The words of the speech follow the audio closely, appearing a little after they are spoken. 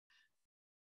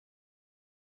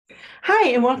Hi,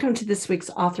 and welcome to this week's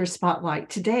Author Spotlight.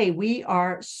 Today, we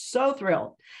are so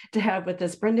thrilled to have with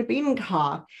us Brenda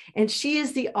Beadenkopf, and she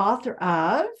is the author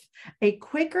of A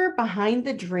Quaker Behind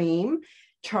the Dream,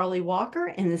 Charlie Walker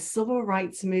and the Civil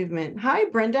Rights Movement. Hi,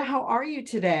 Brenda. How are you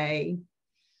today?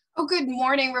 Oh, good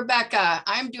morning, Rebecca.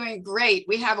 I'm doing great.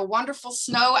 We have a wonderful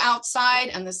snow outside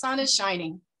and the sun is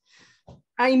shining.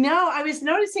 I know. I was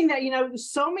noticing that,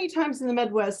 so many times in the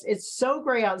Midwest, it's so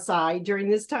gray outside during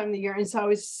this time of the year. And so I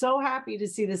was so happy to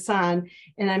see the sun.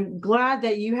 And I'm glad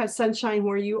that you have sunshine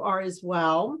where you are as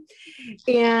well.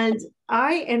 And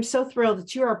I am so thrilled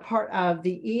that you are a part of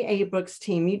the EA Books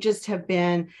team. You just have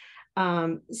been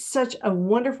such a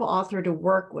wonderful author to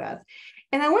work with.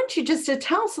 And I want you just to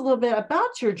tell us a little bit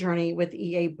about your journey with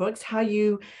EA Books, how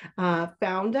you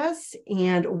found us,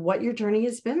 and what your journey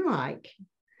has been like.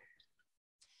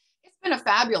 Been a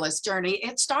fabulous journey.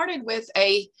 It started with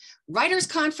a writers'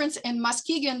 conference in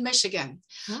Muskegon, Michigan.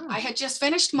 Oh. I had just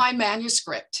finished my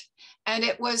manuscript, and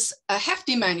it was a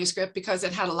hefty manuscript because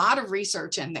it had a lot of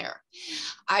research in there.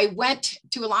 I went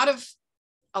to a lot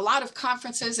of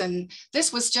conferences, and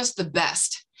this was just the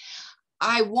best.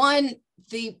 I won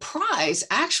the prize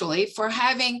actually for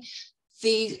having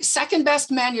the second best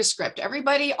manuscript.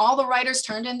 All the writers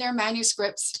turned in their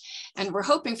manuscripts and were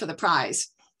hoping for the prize.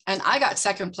 And I got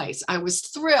second place. I was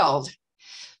thrilled.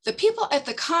 The people at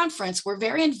the conference were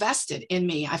very invested in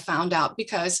me, I found out,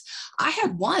 because I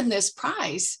had won this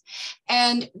prize.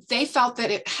 And they felt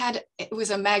that it was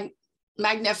a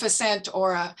magnificent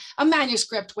or a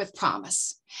manuscript with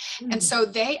promise. Mm. And so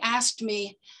they asked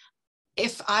me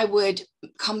if I would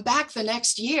come back the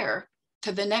next year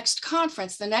to the next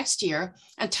conference the next year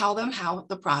and tell them how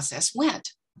the process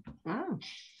went. Wow.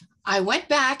 I went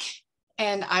back.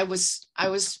 And I was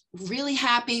really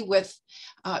happy with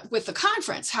the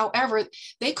conference. However,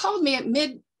 they called me at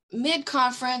mid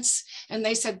conference and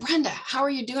they said, Brenda, how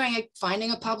are you doing at finding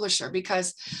a publisher?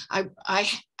 Because I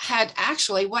had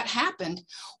actually, what happened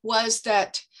was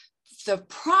that the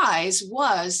prize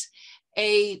was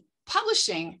a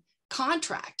publishing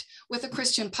contract with a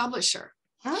Christian publisher.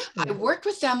 Oh. I worked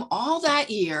with them all that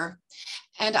year,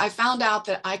 and I found out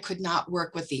that I could not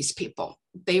work with these people.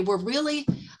 They were really,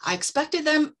 I expected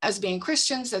them as being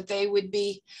Christians, that they would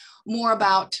be more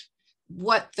about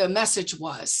what the message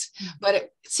was. But it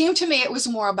seemed to me it was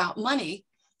more about money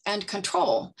and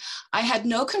control. I had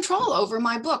no control over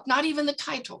my book, not even the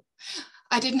title.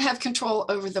 I didn't have control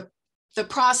over the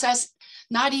process,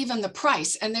 not even the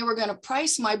price. And they were going to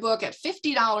price my book at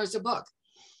 $50 a book.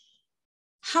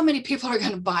 How many people are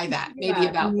going to buy that? Maybe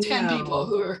about 10 people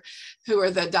who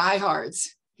are the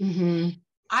diehards. Mm-hmm.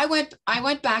 I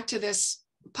went back to this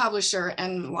publisher,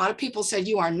 and a lot of people said,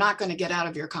 you are not going to get out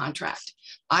of your contract.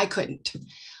 I couldn't.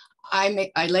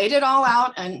 I laid it all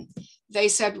out, and they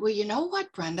said, well, you know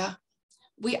what, Brenda,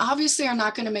 we obviously are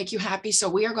not going to make you happy, so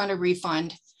we are going to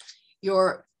refund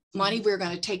your money. We're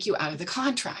going to take you out of the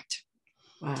contract.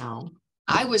 Wow.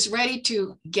 I was ready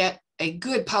to get a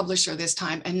good publisher this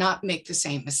time and not make the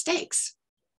same mistakes.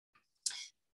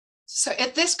 So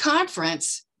at this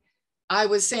conference, I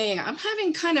was saying, I'm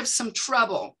having kind of some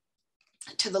trouble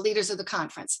to the leaders of the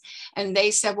conference. And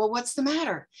they said, well, what's the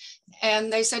matter?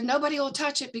 And they said, nobody will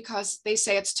touch it because they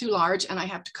say it's too large and I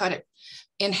have to cut it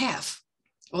in half.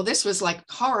 Well, this was like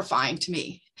horrifying to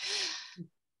me.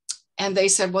 And they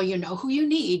said, well, you know who you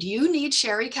need. You need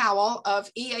Sherry Cowell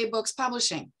of EABooks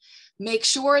Publishing. Make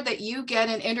sure that you get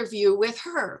an interview with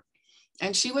her.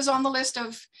 And she was on the list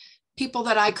of people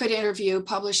that I could interview,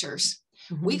 publishers.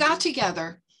 Mm-hmm. We got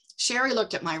together. Sherry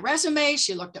looked at my resume.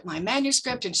 She looked at my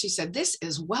manuscript and she said, this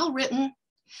is well written.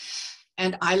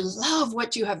 And I love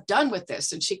what you have done with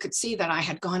this. And she could see that I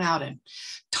had gone out and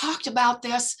talked about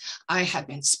this. I had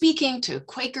been speaking to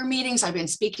Quaker meetings. I've been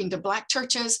speaking to Black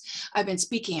churches. I've been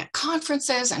speaking at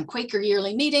conferences and Quaker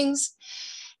yearly meetings.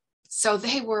 So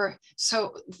they were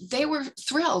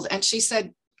thrilled. And she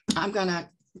said, I'm going to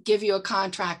give you a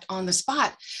contract on the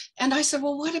spot. And I said,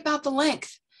 well, what about the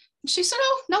length? And she said,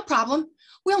 oh, no problem.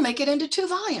 We'll make it into 2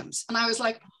 volumes. And I was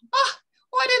like,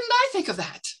 why didn't I think of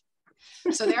that?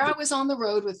 So there I was on the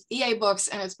road with EA Books,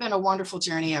 and it's been a wonderful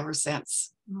journey ever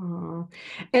since. Oh.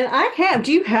 And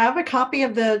do you have a copy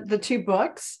of the 2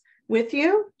 books with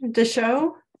you to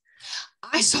show?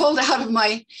 I sold out of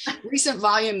my recent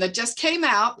volume that just came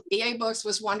out. EA Books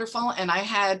was wonderful. And I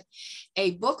had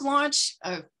a book launch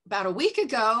about a week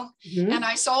ago, mm-hmm. and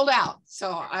I sold out.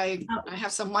 So I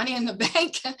have some money in the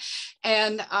bank,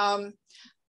 and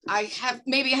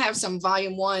maybe have some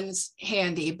volume ones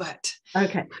handy, but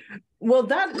okay. Well,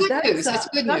 that's good news. That's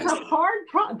good news. That's a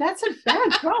hard that's a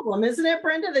bad problem, isn't it,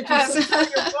 Brenda? That you sell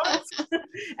your books.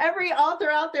 Every author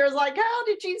out there is like, how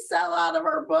did you sell out of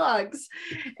our books?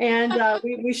 And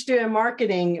we should do a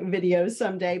marketing video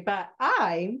someday. But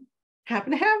I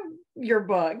happen to have your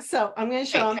book, so I'm going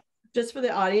to show them. Just for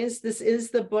the audience, this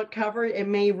is the book cover. It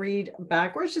may read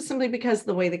backwards just simply because of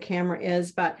the way the camera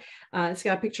is, but it's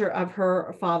got a picture of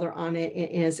her father on it.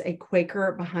 It is a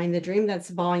Quaker Behind the Dream. That's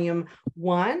volume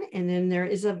 1. And then there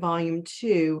is a volume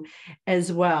 2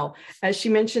 as well. As she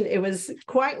mentioned, it was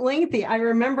quite lengthy. I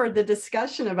remember the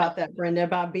discussion about that, Brenda,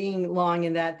 about being long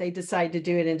and that they decided to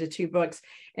do it into 2 books.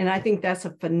 And I think that's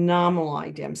a phenomenal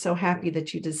idea. I'm so happy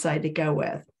that you decided to go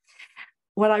with.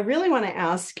 What I really want to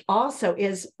ask also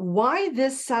is why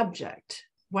this subject?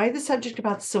 Why the subject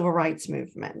about the civil rights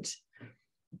movement?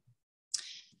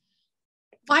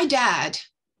 My dad,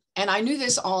 and I knew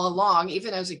this all along,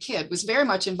 even as a kid, was very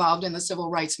much involved in the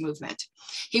civil rights movement.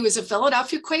 He was a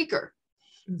Philadelphia Quaker,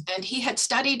 and he had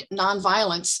studied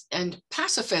nonviolence and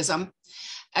pacifism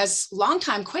as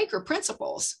longtime Quaker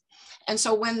principles. And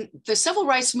so when the civil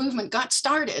rights movement got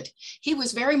started, he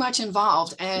was very much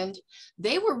involved, and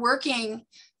they were working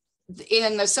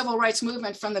in the civil rights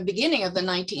movement from the beginning of the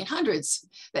 1900s.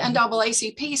 The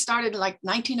NAACP started in like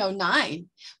 1909,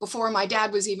 before my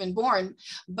dad was even born,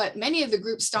 but many of the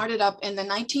groups started up in the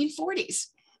 1940s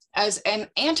as an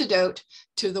antidote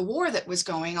to the war that was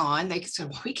going on. They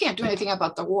said, well, we can't do anything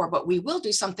about the war, but we will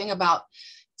do something about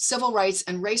civil rights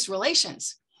and race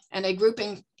relations. And a group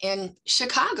in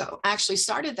Chicago actually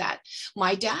started that.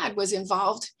 My dad was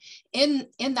involved in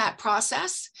that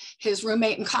process. His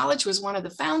roommate in college was one of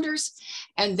the founders,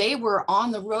 and they were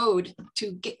on the road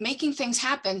to making things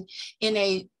happen in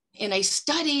a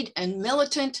studied and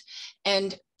militant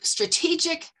and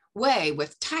strategic way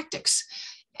with tactics.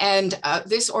 And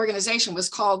this organization was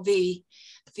called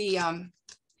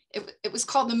it was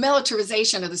called the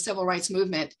militarization of the civil rights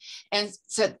movement. And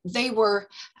so they were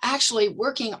actually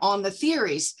working on the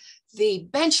theories, the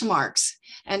benchmarks,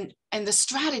 and the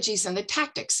strategies and the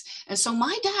tactics. And so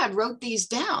my dad wrote these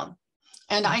down,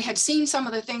 and I had seen some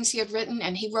of the things he had written,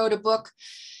 and he wrote a book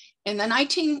in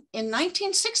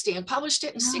 1960 and published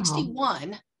it in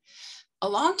 61. A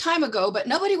long time ago, but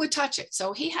nobody would touch it.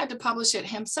 So he had to publish it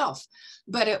himself.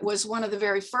 But it was one of the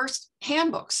very first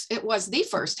handbooks. It was the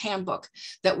first handbook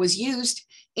that was used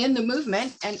in the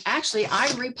movement. And actually,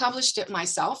 I republished it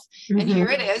myself. And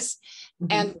here it is.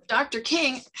 And Dr.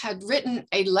 King had written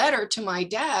a letter to my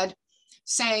dad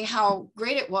saying how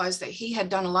great it was that he had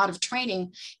done a lot of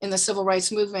training in the civil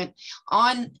rights movement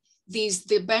on the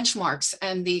benchmarks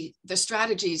and the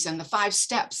strategies and the 5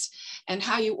 steps, and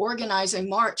how you organize a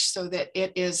march so that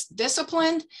it is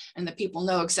disciplined and the people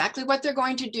know exactly what they're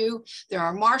going to do. There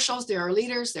are marshals, there are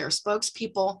leaders, there are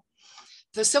spokespeople.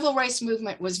 The civil rights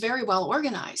movement was very well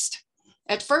organized.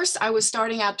 At first, I was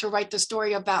starting out to write the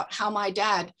story about how my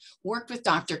dad worked with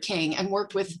Dr. King and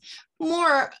worked with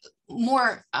more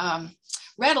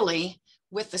readily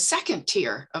with the second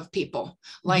tier of people,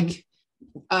 like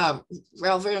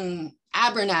Reverend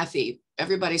Abernathy.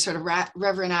 Everybody's heard of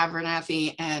Reverend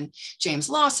Abernathy and James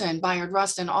Lawson, Bayard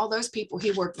Rustin, all those people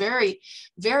he worked very,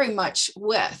 very much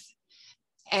with.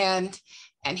 And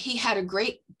he had a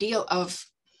great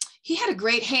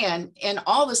hand in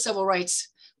all the civil rights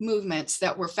movements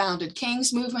that were founded.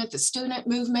 King's movement, the student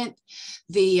movement,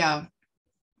 let's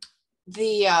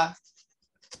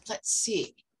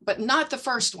see, but not the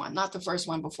first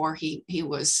one before he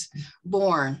was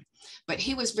born. But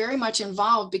he was very much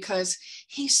involved because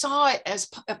he saw it as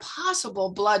a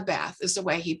possible bloodbath, is the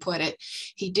way he put it.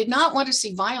 He did not want to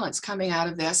see violence coming out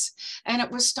of this. And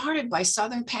it was started by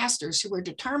Southern pastors who were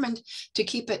determined to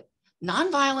keep it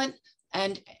nonviolent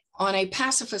and on a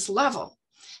pacifist level.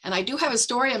 And I do have a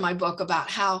story in my book about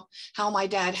how my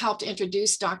dad helped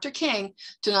introduce Dr. King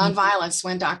to nonviolence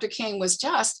when Dr. King was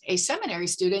just a seminary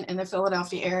student in the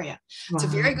Philadelphia area. Wow. It's a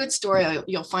very good story.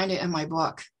 You'll find it in my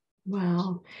book.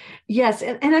 Wow. Yes.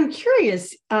 And I'm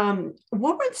curious, what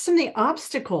were some of the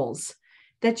obstacles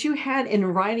that you had in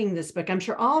writing this book? I'm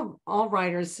sure all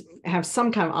writers have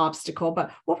some kind of obstacle, but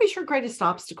what was your greatest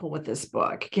obstacle with this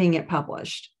book, getting it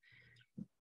published?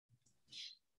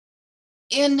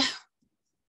 In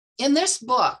this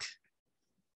book,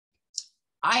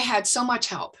 I had so much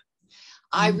help.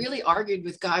 I really argued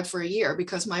with God for a year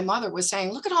because my mother was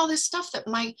saying, look at all this stuff that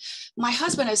my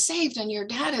husband has saved and your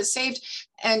dad has saved.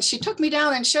 And she took me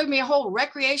down and showed me a whole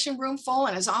recreation room full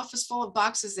and his office full of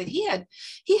boxes that he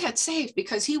had saved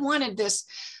because he wanted this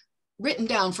written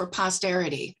down for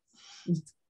posterity.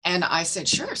 And I said,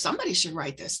 sure, somebody should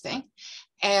write this thing.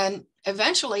 And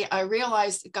eventually I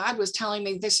realized that God was telling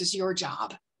me, this is your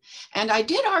job. And I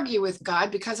did argue with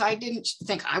God because I didn't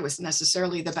think I was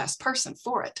necessarily the best person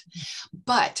for it.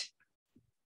 But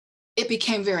it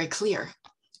became very clear.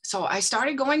 So I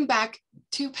started going back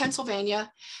to Pennsylvania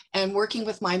and working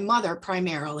with my mother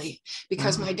primarily,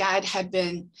 because my dad had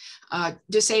been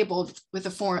disabled with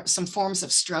some forms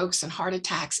of strokes and heart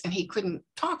attacks, and he couldn't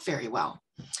talk very well.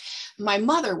 My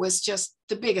mother was just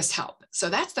the biggest help. So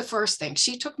that's the first thing.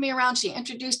 She took me around. She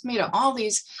introduced me to all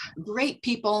these great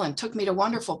people and took me to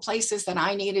wonderful places that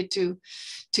I needed to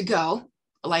go,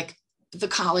 like the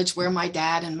college where my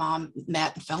dad and mom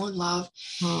met and fell in love.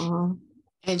 Aww.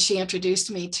 And she introduced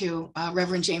me to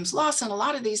Reverend James Lawson, a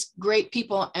lot of these great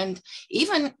people, and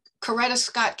even Coretta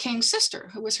Scott King's sister,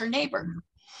 who was her neighbor.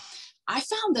 I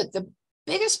found that the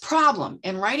biggest problem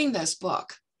in writing this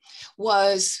book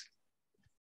was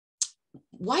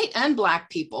white and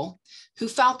Black people who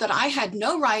felt that I had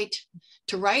no right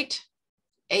to write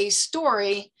a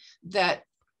story that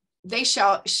they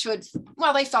felt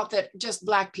that just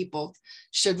Black people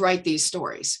should write these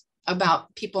stories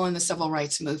about people in the civil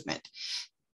rights movement.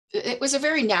 It was a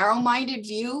very narrow-minded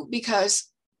view, because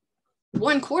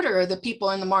 1/4 of the people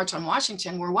in the March on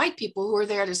Washington were white people who were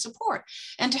there to support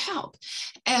and to help.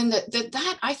 And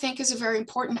that I think is a very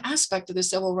important aspect of the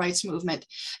civil rights movement,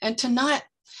 and to not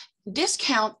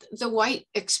discount the white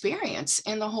experience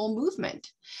in the whole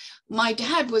movement. My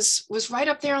dad was right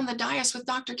up there on the dais with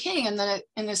Dr. King in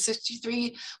the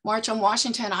 63 March on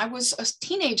Washington. I was a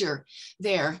teenager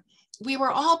there. We were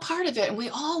all part of it, and we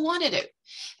all wanted it.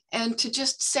 And to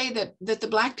just say that the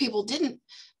Black people didn't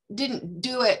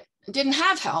do it, didn't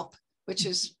have help, which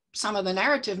is some of the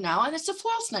narrative now, and it's a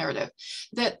false narrative,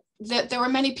 that there were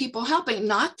many people helping.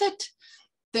 Not that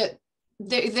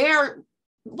they're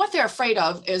what they're afraid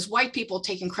of is white people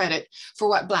taking credit for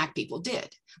what Black people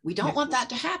did. We don't want that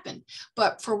to happen.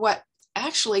 But for what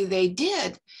actually they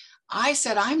did, I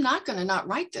said, I'm not going to not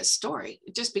write this story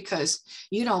just because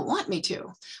you don't want me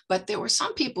to. But there were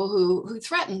some people who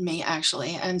threatened me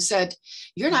actually and said,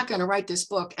 you're not going to write this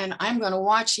book, and I'm going to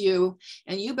watch you,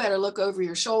 and you better look over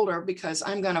your shoulder, because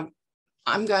I'm going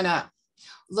to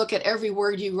look at every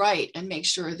word you write and make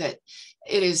sure that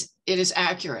it is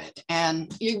accurate,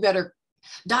 and you better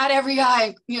dot every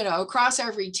I, cross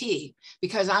every T,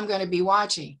 because I'm going to be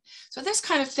watching. So this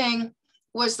kind of thing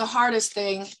was the hardest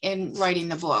thing in writing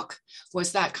the book,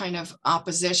 was that kind of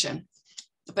opposition.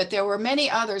 But there were many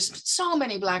others, so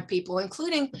many Black people,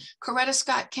 including Coretta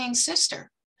Scott King's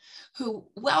sister, who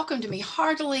welcomed me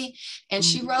heartily. And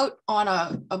she wrote on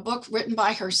a book written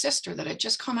by her sister that had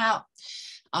just come out.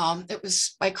 It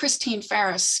was by Christine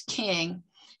Ferris King,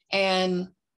 and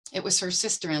it was her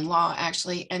sister-in-law,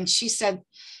 actually. And she said,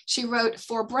 she wrote,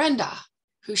 for Brenda,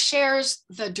 who shares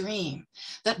the dream,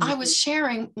 that I was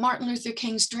sharing Martin Luther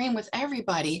King's dream with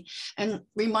everybody and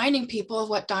reminding people of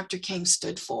what Dr. King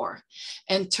stood for.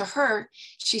 And to her,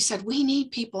 she said, we need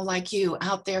people like you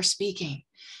out there speaking.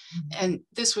 And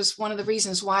this was one of the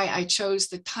reasons why I chose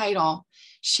the title,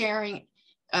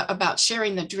 about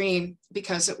sharing the dream,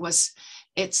 because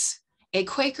it's a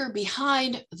Quaker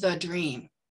behind the dream.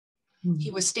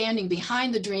 He was standing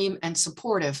behind the dream and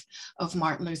supportive of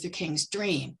Martin Luther King's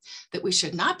dream, that we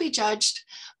should not be judged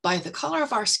by the color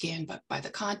of our skin, but by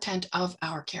the content of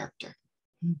our character.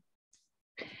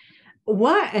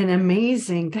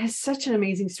 That's such an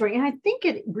amazing story. And I think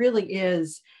it really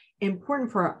is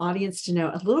important for our audience to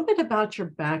know a little bit about your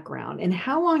background and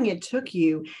how long it took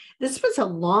you. This was a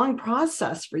long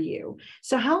process for you.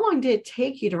 So how long did it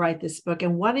take you to write this book,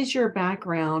 and what is your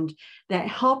background that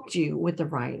helped you with the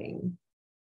writing?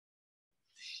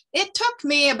 It took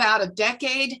me about a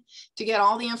decade to get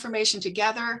all the information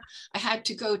together. I had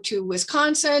to go to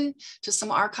Wisconsin, to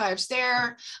some archives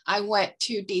there. I went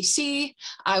to DC.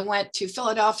 I went to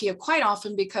Philadelphia quite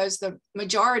often, because the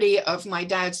majority of my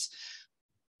dad's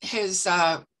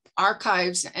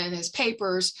archives and his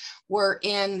papers were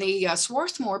in the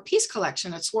Swarthmore Peace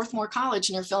Collection at Swarthmore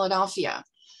College near Philadelphia.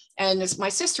 And my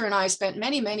sister and I spent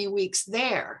many, many weeks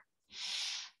there.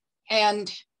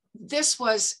 And this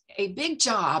was a big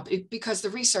job because the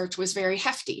research was very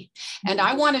hefty, and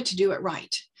I wanted to do it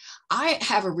right. I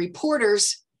have a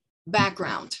reporter's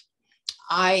background.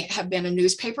 I have been a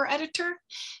newspaper editor.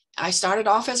 I started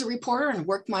off as a reporter and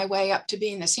worked my way up to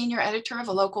being the senior editor of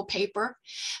a local paper.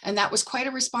 And that was quite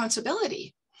a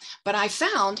responsibility. But I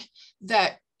found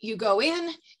that you go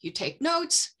in, you take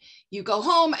notes, you go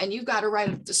home, and you've got to write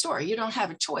up the story. You don't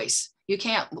have a choice. You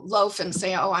can't loaf and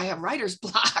say, oh, I have writer's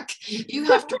block. You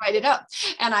have to write it up.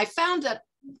 And I found that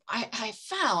I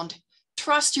found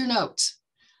trust your notes.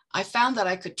 I found that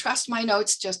I could trust my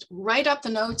notes, just write up the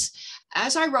notes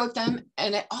as I wrote them,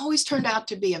 and it always turned out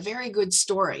to be a very good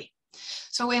story.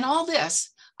 So in all this,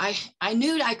 I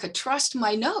knew I could trust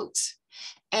my notes,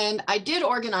 and I did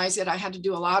organize it. I had to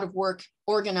do a lot of work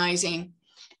organizing.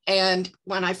 And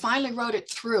when I finally wrote it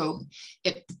through,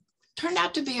 it turned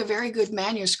out to be a very good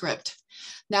manuscript.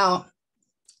 Now,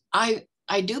 I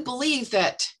do believe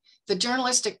that the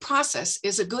journalistic process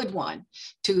is a good one.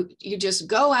 You just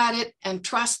go at it and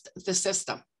trust the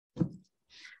system.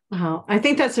 Wow, I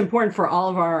think that's important for all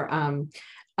of our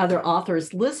other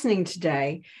authors listening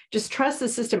today. Just trust the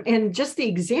system, and just the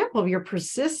example of your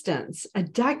persistence, a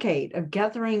decade of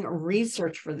gathering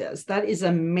research for this. That is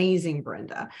amazing,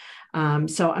 Brenda.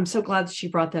 So I'm so glad that you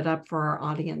brought that up for our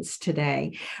audience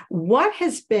today. What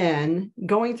has been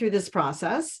going through this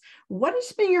process? What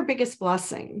has been your biggest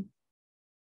blessing?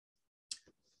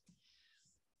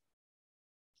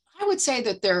 I would say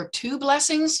that there are two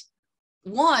blessings.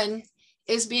 One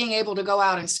is being able to go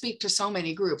out and speak to so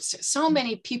many groups, so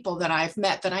many people that I've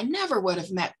met that I never would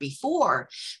have met before.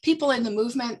 People in the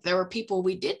movement, there were people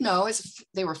we did know as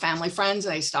they were family friends.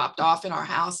 They stopped off in our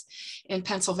house in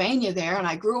Pennsylvania there, and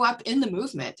I grew up in the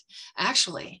movement,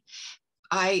 actually.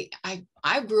 I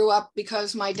grew up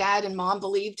because my dad and mom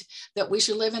believed that we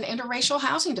should live in interracial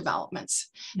housing developments.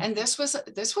 And this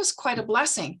was quite a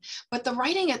blessing. But the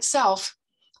writing itself,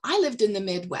 I lived in the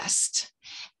Midwest,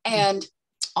 and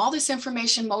all this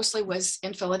information mostly was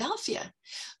in Philadelphia.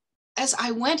 As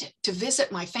I went to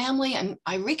visit my family and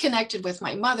I reconnected with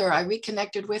my mother, I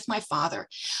reconnected with my father.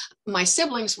 My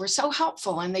siblings were so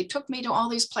helpful, and they took me to all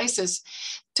these places,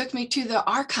 took me to the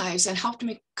archives and helped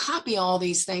me copy all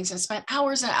these things, and spent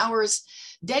hours and hours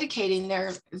dedicating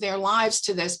their lives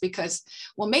to this because,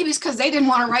 well, maybe it's because they didn't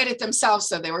want to write it themselves.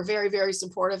 So they were very, very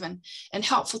supportive and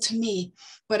helpful to me.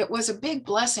 But it was a big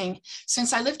blessing.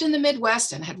 Since I lived in the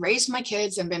Midwest and had raised my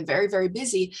kids and been very, very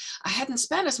busy, I hadn't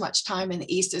spent as much time in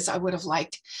the East as I would have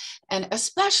liked. And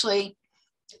especially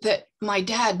that my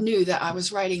dad knew that I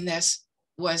was writing this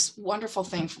was a wonderful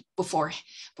thing before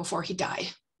he died.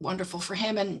 Wonderful for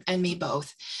him and me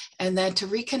both. And then to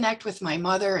reconnect with my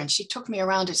mother, and she took me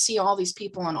around to see all these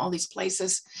people and all these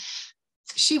places.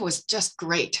 She was just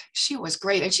great. She was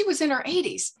great. And she was in her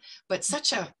 80s, but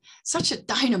such a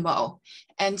dynamo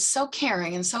and so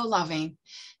caring and so loving.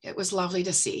 It was lovely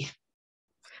to see.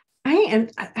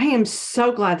 I am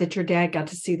so glad that your dad got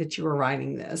to see that you were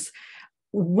writing this.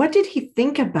 What did he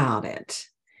think about it?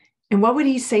 And what would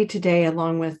he say today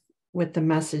along with the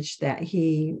message that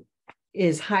he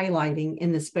is highlighting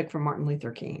in this book from Martin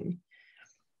Luther King?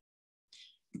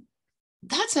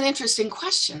 That's an interesting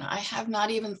question. I have not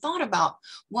even thought about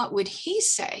what would he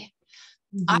say.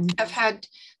 Mm-hmm. I have had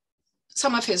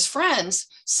some of his friends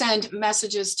send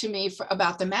messages to me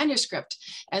about the manuscript,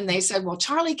 and they said, well,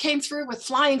 Charlie came through with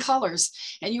flying colors,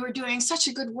 and you were doing such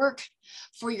a good work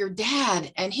for your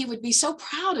dad, and he would be so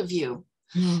proud of you.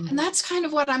 And that's kind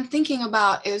of what I'm thinking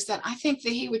about, is that I think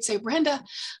that he would say, Brenda,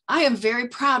 I am very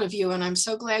proud of you, and I'm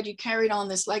so glad you carried on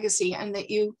this legacy and that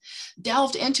you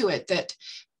delved into it, that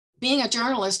being a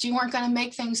journalist, you weren't going to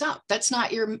make things up. That's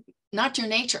not your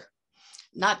nature,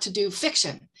 not to do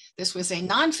fiction. This was a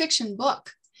nonfiction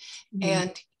book,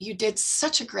 and you did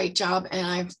such a great job. And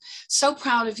I'm so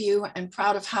proud of you and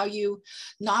proud of how you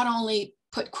not only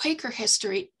put Quaker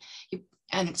history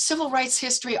and civil rights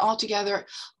history all together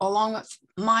along with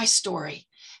my story.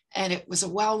 And it was a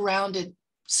well-rounded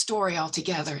story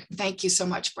altogether. Thank you so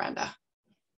much, Brenda.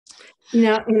 You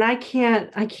know, and I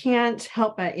can't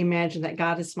help but imagine that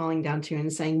God is smiling down to you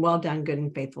and saying, well done, good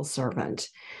and faithful servant,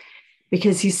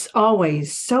 because he's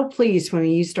always so pleased when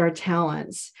we use our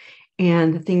talents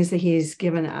and the things that he's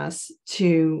given us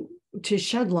to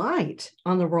shed light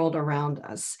on the world around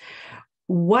us.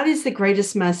 What is the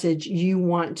greatest message you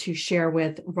want to share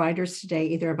with writers today,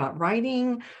 either about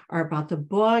writing or about the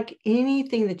book,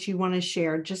 anything that you want to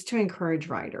share just to encourage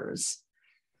writers?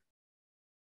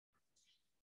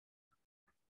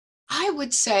 I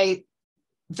would say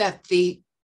that the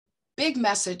big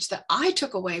message that I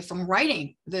took away from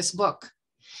writing this book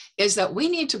is that we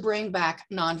need to bring back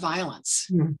nonviolence.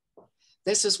 Mm.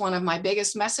 This is one of my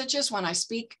biggest messages when I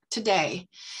speak today,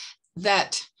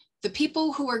 that the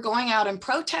people who are going out and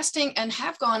protesting and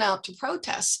have gone out to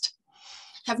protest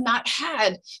have not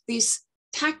had these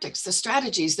tactics, the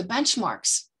strategies, the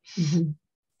benchmarks,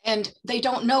 and they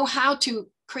don't know how to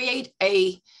create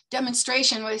a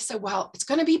demonstration where they say, well, it's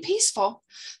going to be peaceful.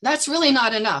 That's really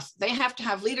not enough. They have to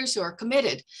have leaders who are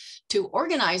committed to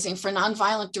organizing for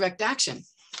nonviolent direct action.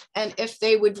 And if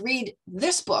they would read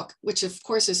this book, which of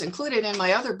course is included in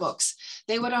my other books,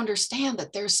 they would understand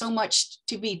that there's so much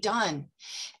to be done.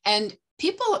 And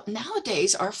people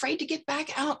nowadays are afraid to get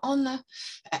back out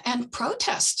and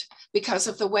protest because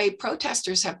of the way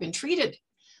protesters have been treated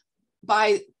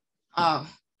by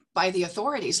the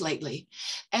authorities lately.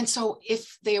 And so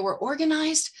if they were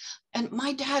organized, and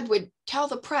my dad would tell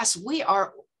the press, we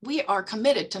are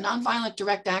committed to nonviolent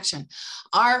direct action.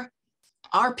 Our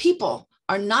people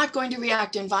are not going to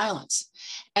react in violence.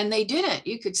 And they didn't.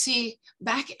 You could see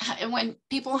back when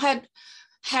people had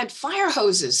fire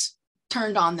hoses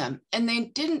turned on them, and they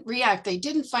didn't react. They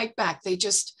didn't fight back. They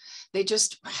just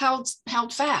held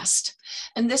fast.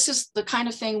 And this is the kind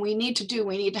of thing we need to do.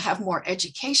 We need to have more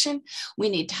education. We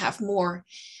need to have more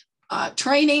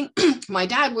training. My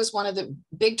dad was one of the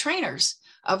big trainers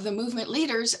of the movement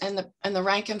leaders and the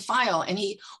rank and file, and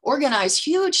he organized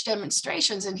huge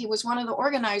demonstrations, and he was one of the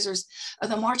organizers of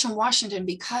the March on Washington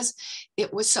because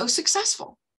it was so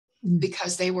successful,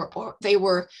 because they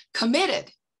were committed.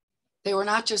 They were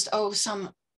not just some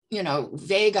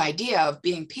vague idea of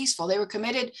being peaceful. They were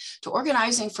committed to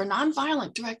organizing for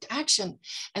nonviolent direct action,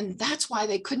 and that's why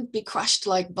they couldn't be crushed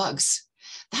like bugs.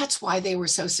 That's why they were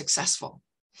so successful.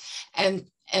 And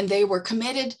they were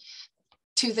committed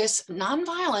to this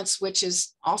nonviolence, which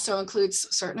also includes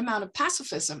a certain amount of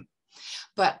pacifism.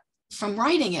 But from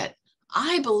writing it,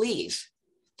 I believe,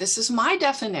 this is my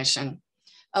definition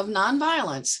of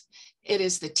nonviolence, it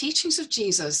is the teachings of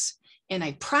Jesus in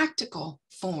a practical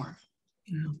form.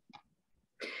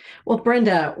 Well,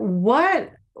 Brenda, what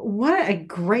a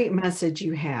great message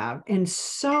you have, and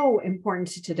so important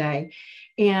to today.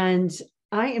 And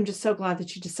I am just so glad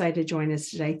that you decided to join us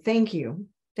today. Thank you.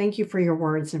 Thank you for your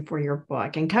words and for your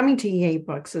book, and coming to EA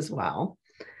Books as well.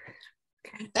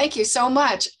 Thank you so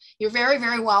much. You're very,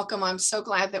 very welcome. I'm so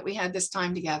glad that we had this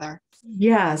time together.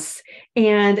 Yes.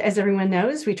 And as everyone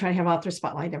knows, we try to have Author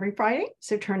Spotlight every Friday.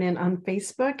 So turn in on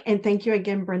Facebook. And thank you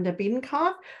again, Brenda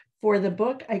Beadenkopf, for the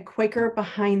book, A Quaker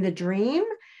Behind the Dream,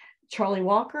 Charlie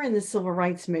Walker and the Civil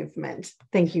Rights Movement.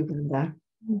 Thank you, Brenda.